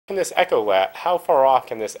this echo how far off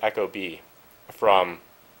can this echo be from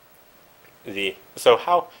the, so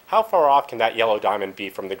how far off can that yellow diamond be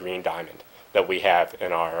from the green diamond that we have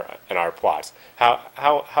in our plots?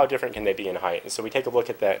 How different can they be in height? And so we take a look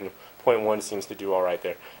at that, and 0.1 seems to do all right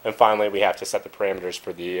there. And finally, we have to set the parameters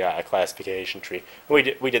for the classification tree.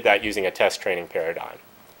 And we did that using a test training paradigm.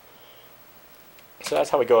 So that's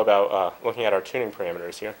how we go about looking at our tuning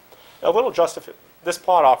parameters here. This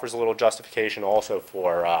plot offers a little justification also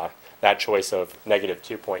for that choice of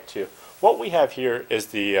 -2.2. What we have here is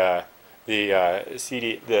the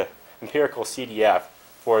empirical CDF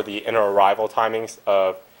for the interarrival timings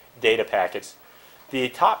of data packets. The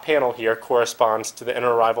top panel here corresponds to the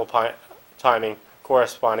interarrival timing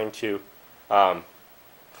corresponding to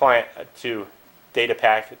data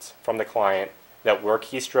packets from the client that were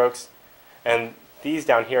keystrokes, and these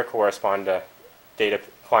down here correspond to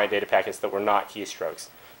client data packets that were not keystrokes.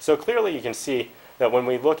 So clearly you can see that when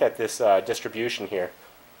we look at this distribution here,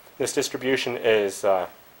 this distribution is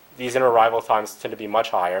these interarrival times tend to be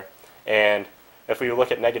much higher, and if we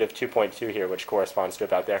look at -2.2 here, which corresponds to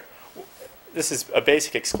about there, this is a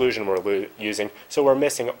basic exclusion we're using, so we're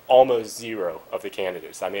missing almost 0 of the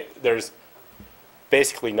candidates. I mean, there's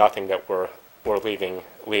basically nothing that we're leaving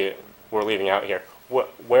out here.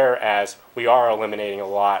 Whereas we are eliminating a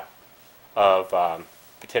lot of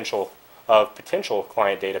potential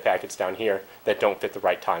client data packets down here that don't fit the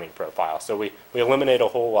right timing profile. So we eliminate a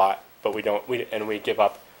whole lot, but we give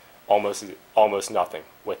up almost nothing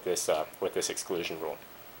with this exclusion rule.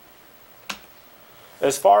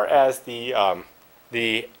 As far as the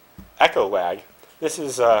echo lag, this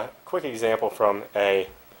is a quick example from a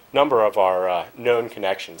number of our known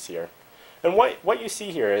connections here. And what you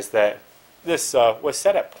see here is that this was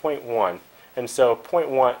set at 0.1, and so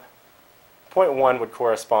 0.1 would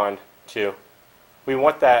correspond to, we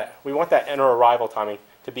want that interarrival timing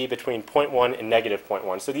to be between 0.1 and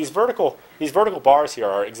 -0.1. So these vertical bars here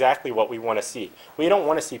are exactly what we want to see. We don't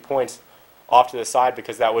want to see points off to the side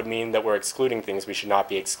because that would mean that we're excluding things we should not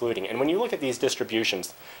be excluding. And when you look at these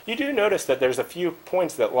distributions, you do notice that there's a few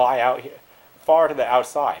points that lie out here, far to the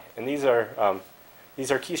outside, and these are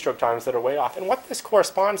keystroke times that are way off. And what this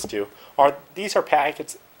corresponds to are these are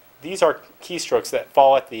keystrokes that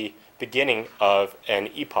fall at the beginning of an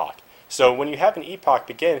epoch. So when you have an epoch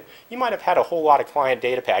begin, you might have had a whole lot of client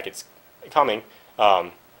data packets coming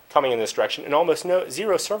in this direction, and almost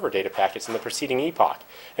 0 server data packets in the preceding epoch.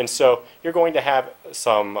 And so you're going to have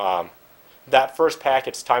some, that first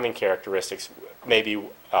packet's timing characteristics may be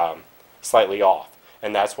slightly off.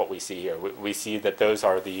 And that's what we see here. We see that those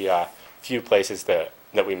are the few places that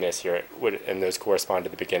we miss here, and those correspond to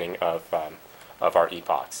the beginning of our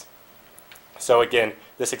epochs. So again,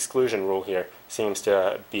 this exclusion rule here seems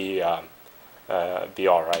to be all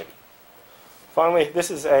right. Finally,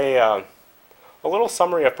 this is a little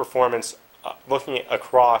summary of performance looking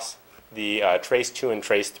across the trace 2 and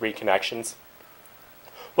trace 3 connections.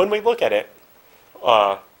 When we look at it,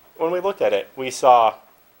 we saw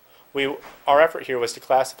our effort here was to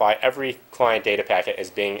classify every client data packet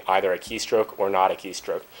as being either a keystroke or not a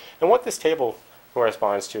keystroke. And what this table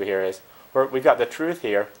corresponds to here is we've got the truth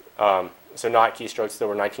here. So not keystrokes, there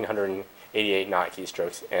were 1,988 not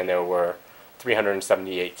keystrokes, and there were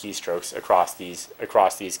 378 keystrokes across these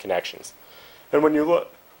connections. And when you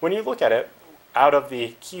look at it, out of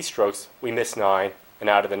the keystrokes we miss 9, and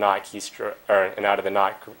out of the not keystrokes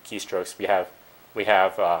we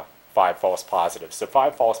have 5 false positives. So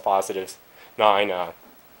 5 false positives, 9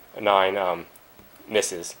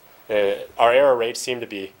 misses. Our error rates seem to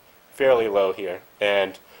be fairly low here,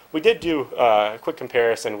 and we did do a quick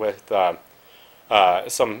comparison with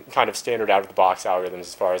some kind of standard out-of-the-box algorithms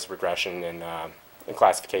as far as regression and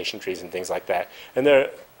classification trees and things like that. And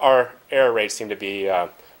our error rates seem to be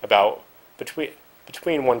about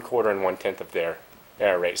between 1/4 and 1/10 of their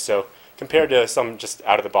error rate. So compared to some just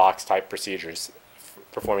out-of-the-box type procedures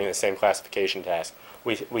performing the same classification task,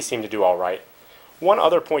 we seem to do all right. One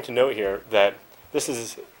other point to note here that this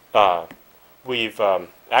is we've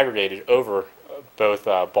aggregated over both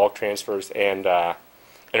bulk transfers and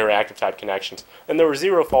interactive type connections, and there were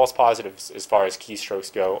 0 false positives as far as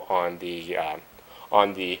keystrokes go on the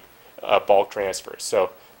bulk transfers. So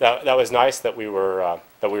that was nice that we were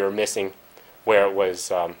missing where it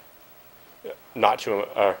was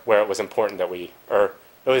where it was important that it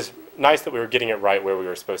was nice that we were getting it right where we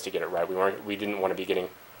were supposed to get it right. We didn't want to be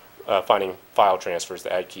finding file transfers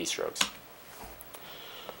that had keystrokes.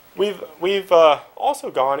 We've also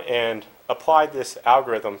gone and applied this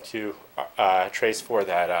algorithm to trace for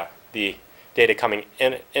that the data coming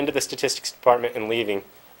into the statistics department and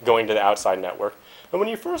going to the outside network. And when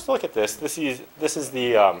you first look at this, this is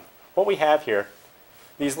the what we have here.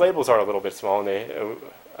 These labels are a little bit small, and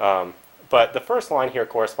but the first line here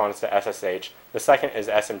corresponds to SSH. The second is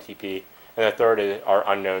SMTP, and the third are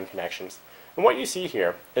unknown connections. And what you see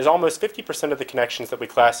here is almost 50% of the connections that we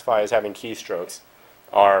classify as having keystrokes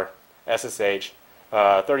are SSH,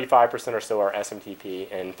 35% or so are SMTP,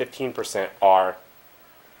 and 15% are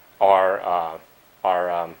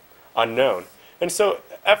unknown. And so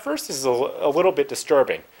at first this is a little bit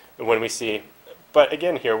disturbing when we see, but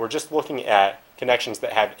again here we're just looking at connections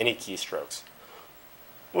that have any keystrokes.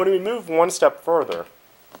 When we move one step further,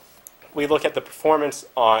 we look at the performance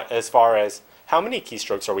as far as how many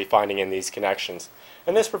keystrokes are we finding in these connections.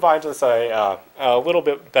 And this provides us a little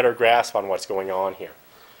bit better grasp on what's going on here.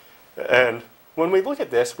 And when we look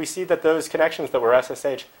at this, we see that those connections that were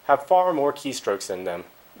SSH have far more keystrokes in them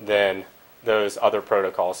than those other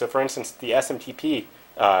protocols. So for instance, the SMTP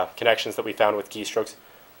connections that we found with keystrokes,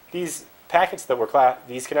 these packets that were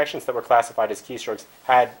these connections that were classified as keystrokes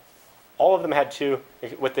all of them had 2,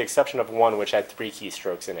 with the exception of one which had 3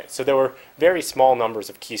 keystrokes in it. So there were very small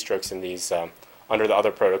numbers of keystrokes in these under the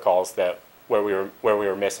other protocols where we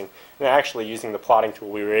were missing. And actually, using the plotting tool,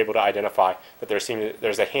 we were able to identify that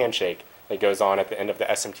there's a handshake that goes on at the end of the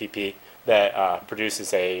SMTP that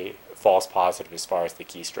produces a false positive as far as the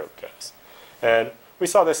keystroke goes. And we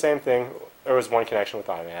saw the same thing. There was one connection with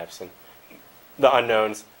IMAPs, and the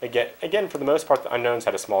unknowns again for the most part the unknowns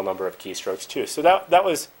had a small number of keystrokes too. So that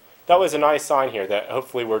was a nice sign here that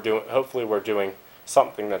hopefully we're doing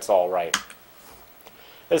something that's all right.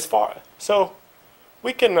 So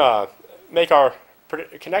we can make our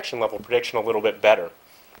connection level prediction a little bip better,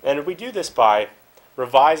 and we do this by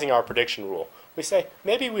revising our prediction rule. We say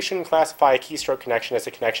maybe we shouldn't classify a keystroke connection as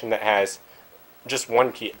a connection that has just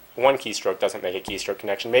one keystroke doesn't make a keystroke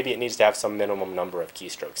connection. Maybe it needs to have some minimum number of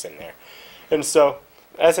keystrokes in there. And so,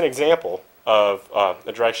 as an example of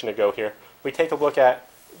the direction to go here, we take a look at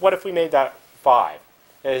what if we made that 5?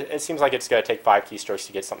 It seems like it's going to take 5 keystrokes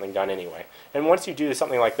to get something done anyway. And once you do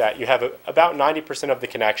something like that, you have about 90% of the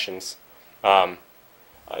connections.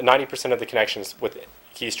 90% of the connections with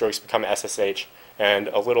keystrokes become SSH, and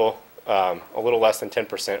a little less than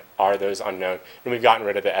 10% are those unknown. And we've gotten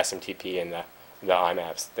rid of the SMTP and the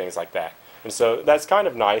IMAPs, things like that. And so that's kind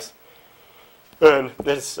of nice. And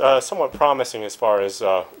it's somewhat promising as far as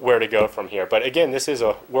where to go from here. But again, this is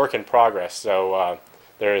a work in progress, so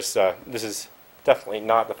this is definitely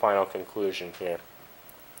not the final conclusion here.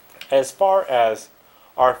 As far as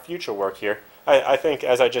our future work here, I think,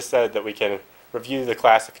 as I just said, that we can review the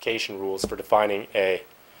classification rules for defining a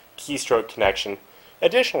keystroke connection.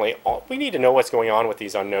 Additionally, we need to know what's going on with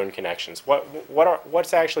these unknown connections.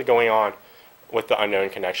 What's actually going on with the unknown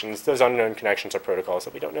connections? Those unknown connections are protocols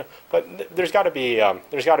that we don't know, but there's got to be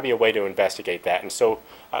a way to investigate that. And so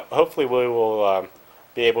hopefully we will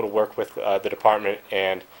be able to work with the department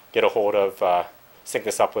and get a hold of sync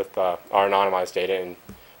this up with our anonymized data and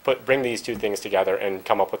bring these two things together and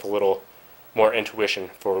come up with a little more intuition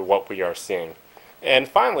for what we are seeing. And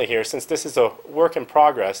finally here, since this is a work in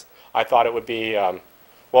progress, I thought it would be,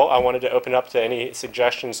 well, I wanted to open up to any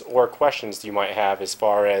suggestions or questions you might have as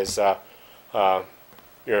far as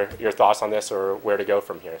your thoughts on this or where to go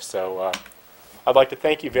from here. So I'd like to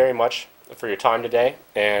thank you very much for your time today,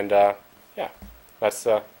 and yeah, that's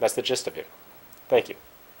the gist of it. Thank you.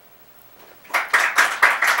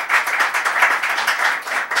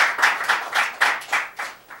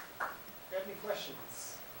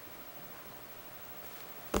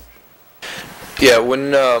 Yeah,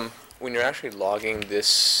 when you're actually logging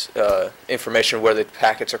this information where the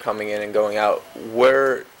packets are coming in and going out,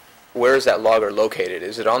 where is that logger located?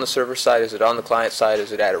 Is it on the server side? Is it on the client side?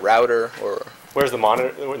 Is it at a router? Or where's the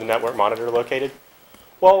monitor, the network monitor located?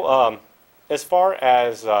 Well, as far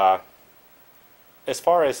as oh,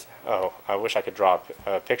 I wish I could draw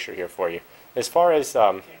a picture here for you. As far as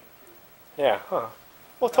yeah, huh.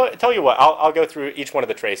 Well, tell you what, I'll go through each one of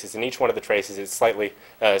the traces, and each one of the traces is slightly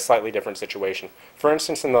different situation. For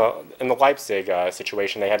instance, in the Leipzig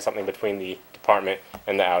situation, they had something between the department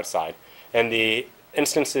and the outside. And the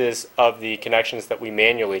instances of the connections that we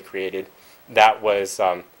manually created, that was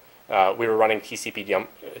we were running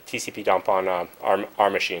TCP dump on our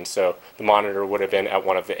machine, so the monitor would have been at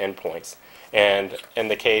one of the endpoints. And in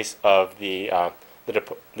the case of the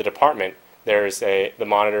department, the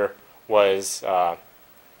monitor was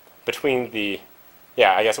between the,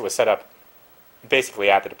 yeah, I guess it was set up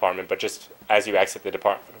basically at the department, but just as you exit the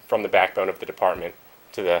department from the backbone of the department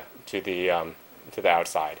to the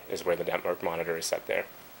outside is where the network monitor is set there.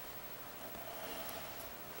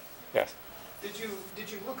 Yes. Did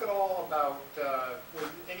you look at all about was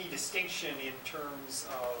any distinction in terms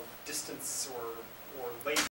of distance or latency